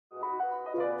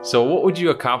So what would you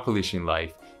accomplish in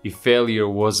life if failure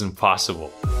wasn't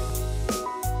possible?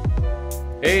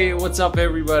 Hey, what's up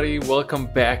everybody? Welcome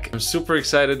back. I'm super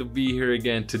excited to be here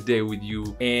again today with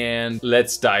you, and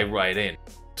let's dive right in.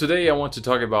 Today I want to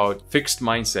talk about fixed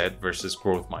mindset versus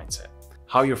growth mindset.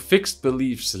 How your fixed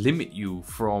beliefs limit you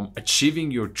from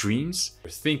achieving your dreams,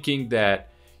 thinking that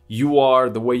you are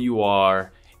the way you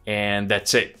are and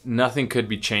that's it. Nothing could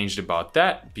be changed about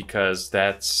that because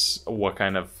that's what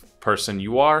kind of person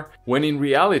you are, when in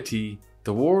reality,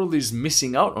 the world is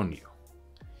missing out on you.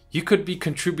 You could be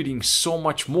contributing so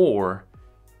much more,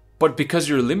 but because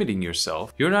you're limiting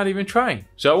yourself, you're not even trying.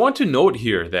 So I want to note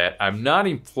here that I'm not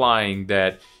implying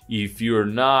that if you're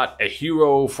not a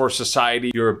hero for society,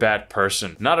 you're a bad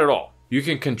person. Not at all. You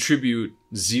can contribute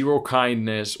zero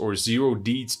kindness or zero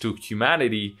deeds to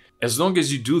humanity as long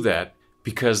as you do that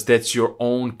because that's your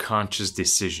own conscious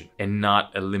decision and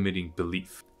not a limiting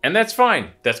belief. And that's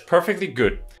fine. That's perfectly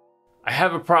good. I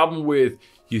have a problem with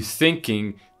you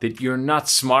thinking that you're not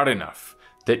smart enough,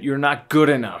 that you're not good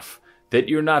enough, that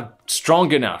you're not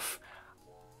strong enough.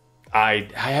 I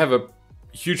have a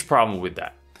huge problem with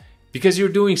that because you're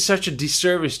doing such a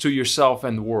disservice to yourself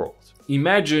and the world.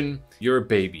 Imagine you're a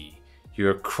baby,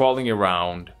 you're crawling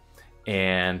around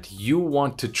and you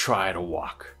want to try to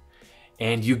walk.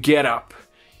 And you get up,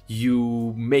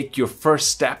 you make your first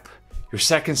step, your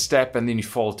second step, and then you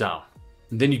fall down.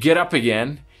 And then you get up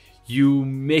again, you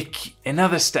make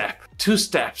another step, 2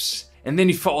 steps, and then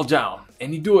you fall down.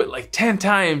 And you do it like 10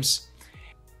 times.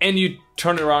 And you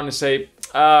turn around and say,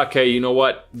 okay, you know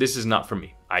what? This is not for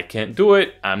me. I can't do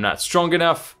it. I'm not strong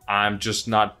enough. I'm just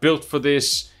not built for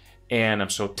this. And I'm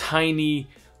so tiny.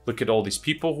 Look at all these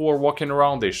people who are walking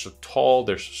around. They're so tall,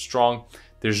 they're so strong.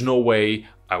 There's no way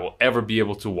I will ever be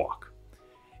able to walk.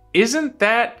 Isn't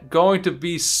that going to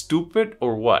be stupid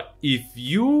or what? If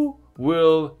you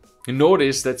will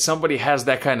notice that somebody has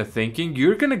that kind of thinking,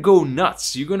 you're gonna go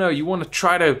nuts. You want to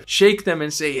try to shake them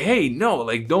and say, hey, no,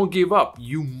 like don't give up.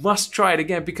 You must try it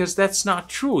again because that's not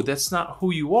true. That's not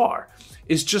who you are.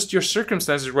 It's just your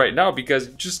circumstances right now because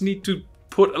you just need to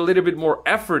put a little bit more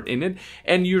effort in it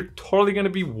and you're totally gonna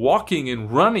be walking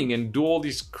and running and do all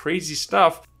these crazy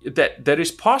stuff that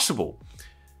is possible.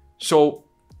 So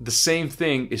the same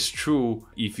thing is true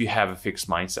if you have a fixed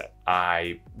mindset.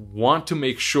 I want to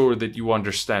make sure that you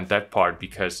understand that part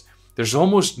because there's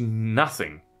almost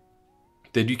nothing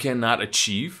that you cannot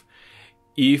achieve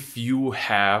if you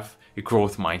have a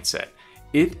growth mindset.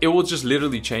 It will just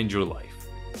literally change your life.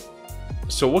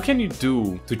 So what can you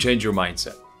do to change your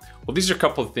mindset? Well, these are a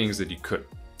couple of things that you could.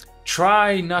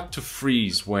 Try not to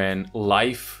freeze when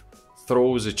life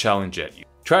throws a challenge at you.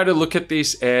 Try to look at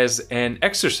this as an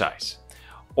exercise.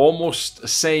 Almost the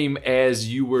same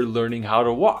as you were learning how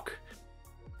to walk.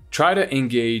 Try to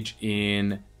engage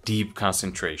in deep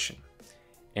concentration.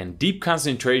 And deep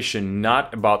concentration,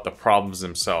 not about the problems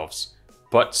themselves,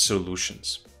 but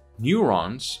solutions.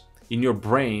 Neurons in your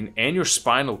brain and your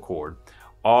spinal cord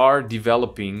are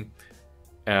developing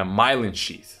a myelin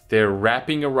sheath. They're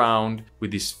wrapping around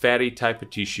with this fatty type of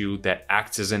tissue that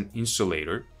acts as an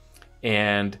insulator,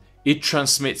 and it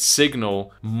transmits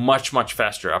signal much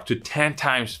faster, up to 10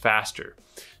 times faster.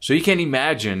 So you can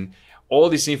imagine all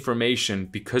this information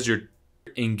because you're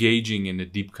engaging in a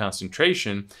deep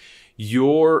concentration,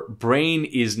 your brain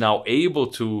is now able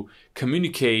to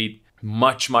communicate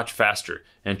much faster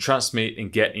and transmit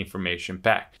and get information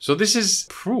back. So this is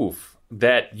proof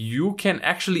that you can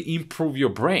actually improve your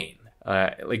brain.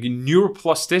 Like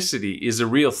neuroplasticity is a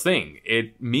real thing.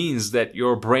 It means that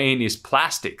your brain is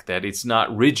plastic, that it's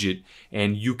not rigid,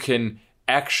 and you can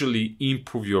actually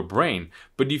improve your brain.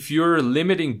 But if your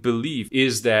limiting belief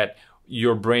is that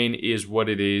your brain is what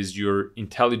it is, your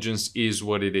intelligence is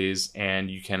what it is, and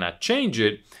you cannot change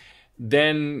it,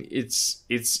 then it's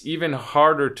even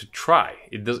harder to try.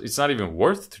 It's not even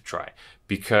worth to try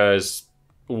because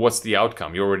what's the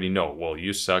outcome? You already know. Well,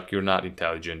 you suck, you're not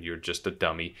intelligent, you're just a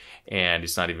dummy, and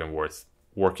it's not even worth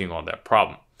working on that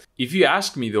problem. If you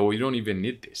ask me though, you don't even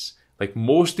need this. Like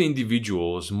most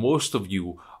individuals, most of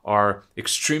you are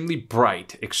extremely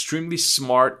bright, extremely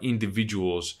smart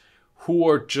individuals who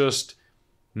are just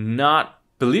not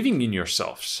believing in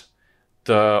yourselves.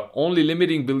 The only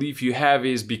limiting belief you have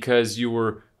is because you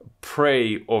were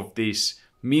prey of this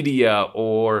media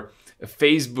or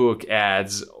Facebook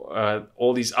ads,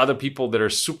 all these other people that are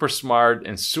super smart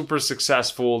and super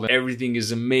successful and everything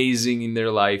is amazing in their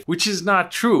life, which is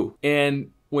not true.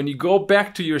 And when you go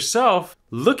back to yourself,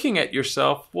 looking at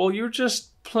yourself, well, you're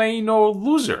just plain old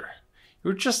loser.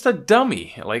 You're just a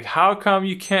dummy. Like, how come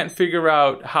you can't figure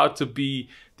out how to be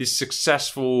this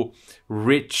successful,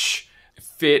 rich,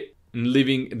 fit and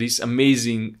living this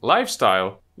amazing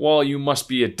lifestyle, well, you must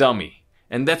be a dummy.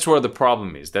 And that's where the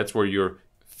problem is. That's where your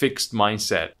fixed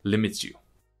mindset limits you.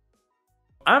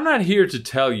 I'm not here to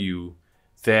tell you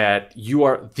that you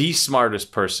are the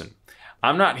smartest person.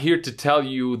 I'm not here to tell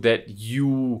you that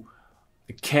you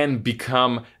can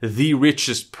become the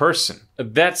richest person.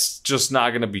 That's just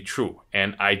not going to be true.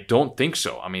 And I don't think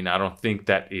so. I mean, I don't think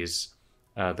that is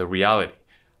the reality.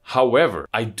 However,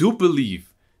 I do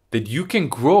believe that you can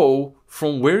grow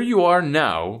from where you are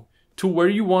now to where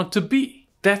you want to be.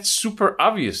 That's super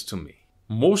obvious to me.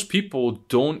 Most people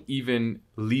don't even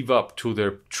live up to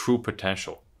their true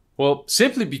potential. Well,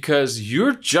 simply because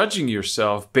you're judging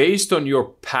yourself based on your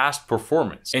past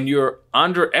performance and you're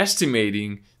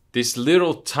underestimating these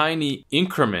little tiny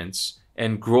increments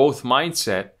and growth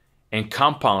mindset and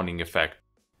compounding effect.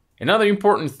 Another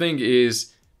important thing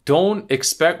is don't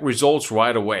expect results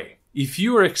right away. If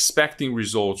you are expecting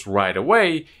results right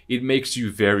away, it makes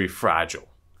you very fragile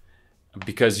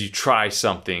because you try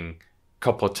something a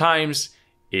couple of times,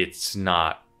 it's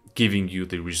not giving you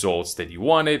the results that you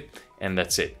wanted, and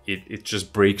that's it. It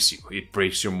just breaks you. It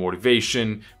breaks your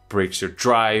motivation, breaks your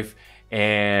drive,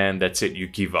 and that's it, you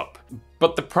give up.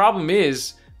 But the problem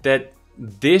is that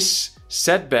this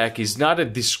setback is not a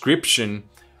description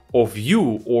of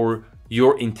you or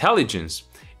your intelligence.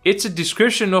 It's a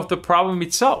description of the problem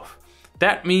itself.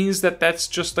 That means that that's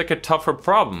just like a tougher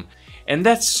problem. And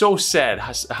that's so sad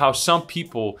how some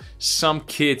people, some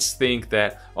kids think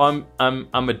that, oh,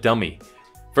 I'm a dummy,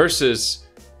 versus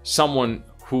someone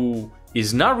who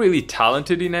is not really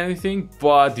talented in anything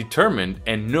but determined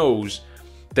and knows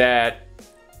that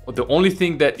the only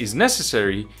thing that is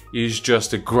necessary is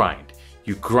just a grind.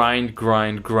 You grind,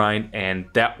 grind, grind, and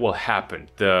that will happen.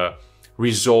 The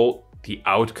result, the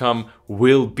outcome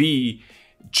will be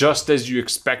just as you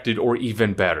expected or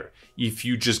even better if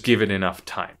you just give it enough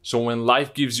time. So when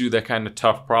life gives you that kind of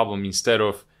tough problem, instead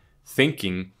of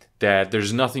thinking that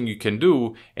there's nothing you can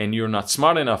do and you're not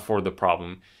smart enough for the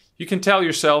problem, you can tell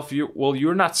yourself,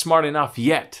 you're not smart enough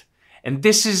yet. And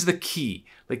this is the key.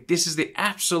 Like, this is the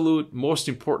absolute most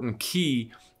important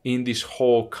key in this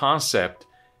whole concept.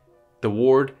 The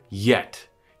word yet.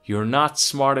 You're not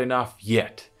smart enough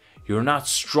yet. You're not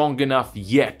strong enough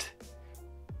yet.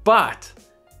 But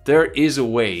there is a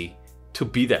way to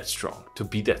be that strong, to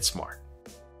be that smart.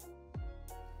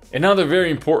 Another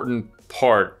very important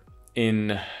part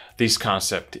in this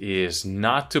concept is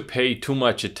not to pay too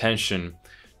much attention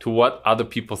to what other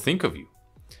people think of you.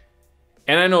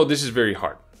 And I know this is very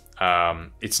hard.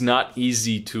 It's not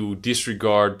easy to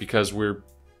disregard because we're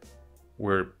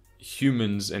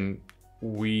humans and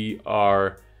we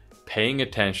are paying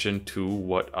attention to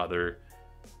what other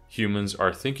humans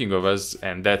are thinking of us,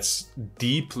 and that's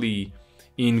deeply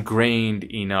ingrained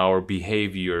in our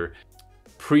behavior.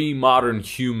 Pre-modern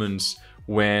humans,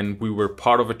 when we were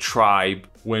part of a tribe,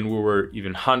 when we were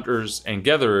even hunters and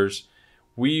gatherers,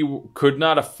 we could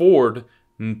not afford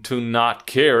to not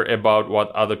care about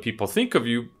what other people think of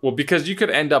you. Well, because you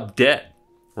could end up dead,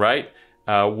 right?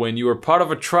 When you were part of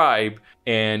a tribe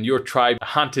and your tribe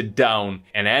hunted down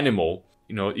an animal,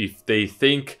 if they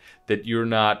think that you're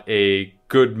not a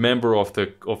good member of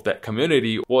that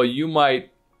community, well, you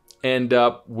might end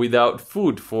up without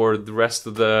food for the rest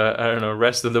of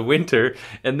the winter,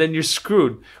 and then you're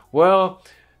screwed. Well,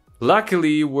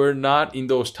 luckily we're not in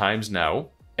those times now,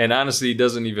 and honestly, it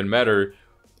doesn't even matter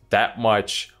that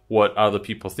much what other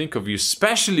people think of you,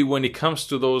 especially when it comes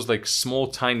to those like small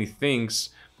tiny things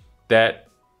that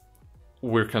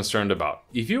we're concerned about.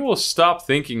 If you will stop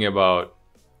thinking about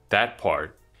that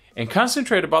part and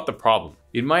concentrate about the problem,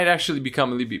 it might actually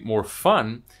become a little bit more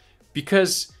fun,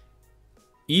 because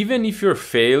even if you're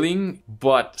failing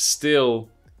but still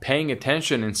paying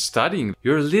attention and studying,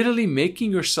 you're literally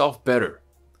making yourself better.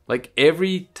 Like,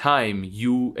 every time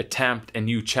you attempt a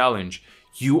new challenge,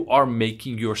 you are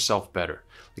making yourself better.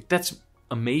 Like, that's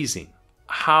amazing.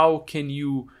 How can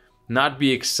you not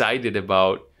be excited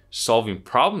about solving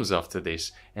problems after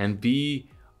this and be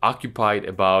occupied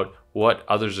about what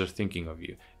others are thinking of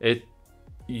you?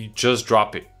 You just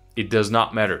drop it. It does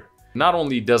not matter. Not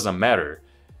only doesn't matter,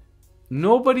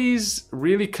 nobody's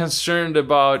really concerned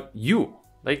about you.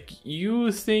 Like,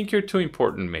 you think you're too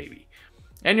important maybe,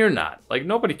 and you're not. Like,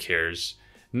 nobody cares.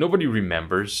 Nobody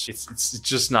remembers. It's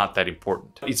just not that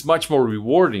important. It's much more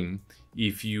rewarding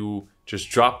if you just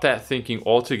drop that thinking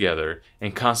altogether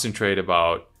and concentrate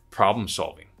about problem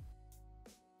solving.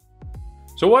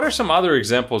 So what are some other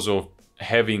examples of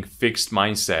having fixed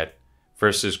mindset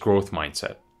versus growth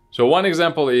mindset? So one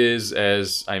example is,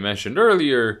 as I mentioned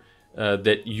earlier,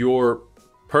 that your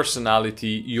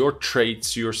personality, your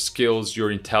traits, your skills,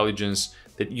 your intelligence,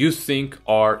 that you think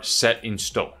are set in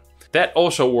stone. That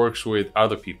also works with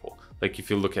other people. Like if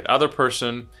you look at other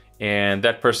person and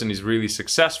that person is really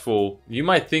successful, you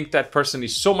might think that person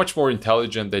is so much more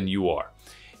intelligent than you are.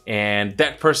 And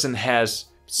that person has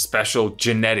special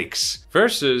genetics,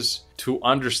 versus to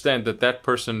understand that that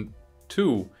person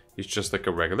too is just like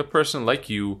a regular person like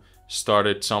you,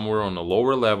 started somewhere on a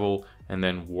lower level and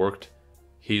then worked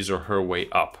his or her way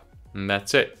up. And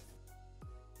that's it.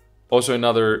 Also,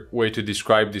 another way to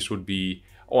describe this would be,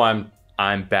 oh,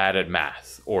 I'm bad at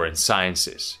math or in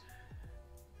sciences.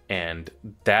 And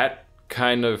that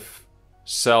kind of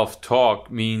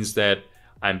self-talk means that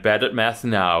I'm bad at math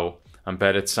now, I'm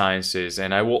bad at sciences,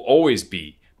 and I will always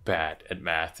be bad at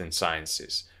math and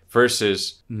sciences,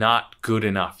 versus not good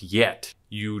enough yet.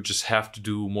 You just have to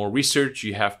do more research,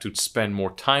 you have to spend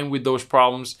more time with those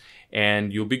problems,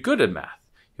 and you'll be good at math.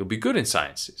 You'll be good in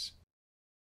sciences.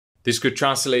 This could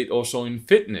translate also in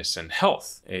fitness and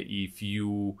health. If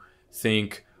you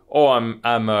think, oh,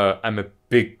 I'm a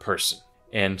big person,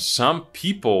 and some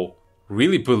people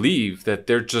really believe that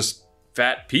they're just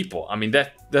fat people. I mean,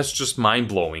 that's just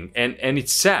mind-blowing, and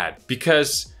it's sad,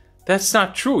 because that's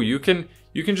not true. You can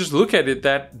just look at it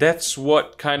that's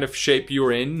what kind of shape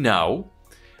you're in now,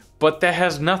 but that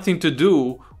has nothing to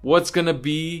do what's gonna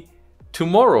be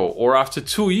tomorrow or after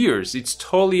 2 years. It's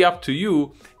totally up to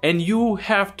you, and you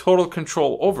have total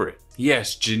control over it.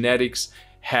 Yes, genetics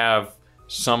have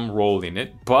some role in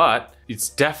it, but it's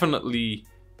definitely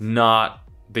not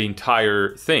the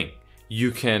entire thing.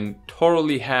 You can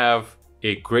totally have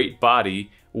a great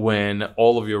body when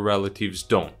all of your relatives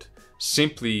don't,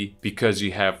 simply because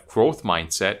you have growth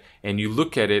mindset and you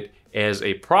look at it as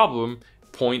a problem,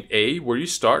 point A where you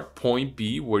start, point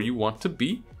B where you want to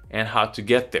be, and how to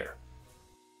get there.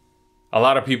 A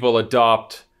lot of people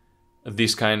adopt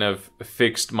this kind of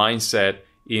fixed mindset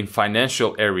in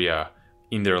financial area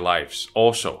in their lives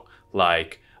also,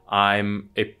 like I'm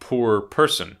a poor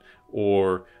person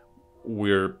or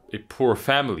we're a poor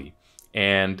family,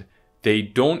 and they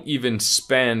don't even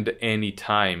spend any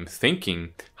time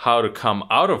thinking how to come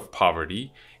out of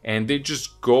poverty, and they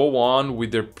just go on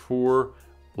with their poor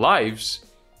lives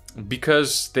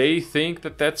because they think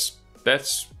that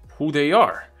that's who they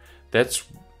are.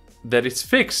 That it's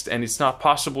fixed and it's not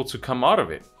possible to come out of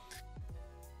it.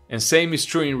 And same is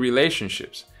true in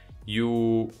relationships.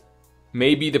 You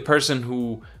may be the person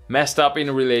who messed up in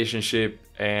a relationship,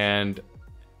 and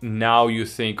now you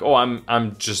think, oh,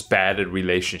 I'm just bad at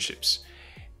relationships,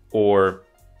 or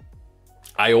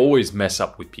I always mess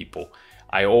up with people,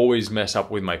 I always mess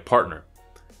up with my partner.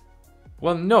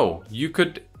 Well, no, you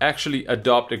could actually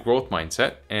adopt a growth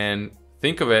mindset and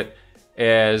think of it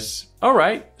as, all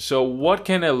right, so what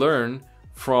can I learn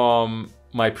from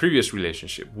my previous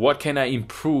relationship? What can I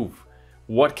improve?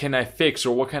 What can I fix?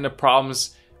 Or what kind of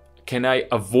problems can I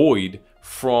avoid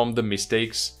from the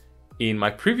mistakes in my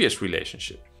previous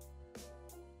relationship?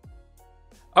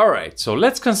 All right, so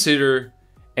let's consider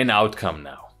an outcome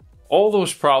now. All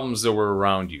those problems that were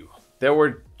around you, that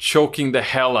were choking the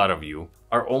hell out of you,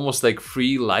 are almost like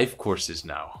free life courses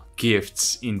now.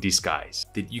 Gifts in disguise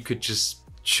that you could just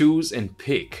choose and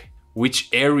pick which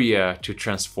area to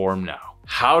transform now.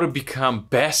 How to become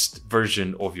best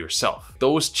version of yourself.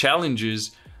 Those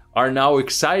challenges are now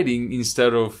exciting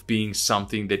instead of being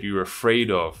something that you're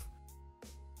afraid of.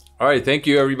 All right, thank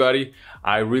you everybody.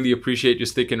 I really appreciate you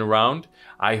sticking around.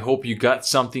 I hope you got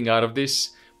something out of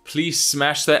this. Please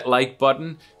smash that like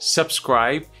button,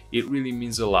 subscribe. It really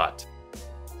means a lot.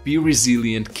 Be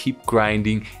resilient, keep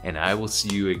grinding, and I will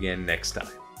see you again next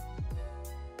time.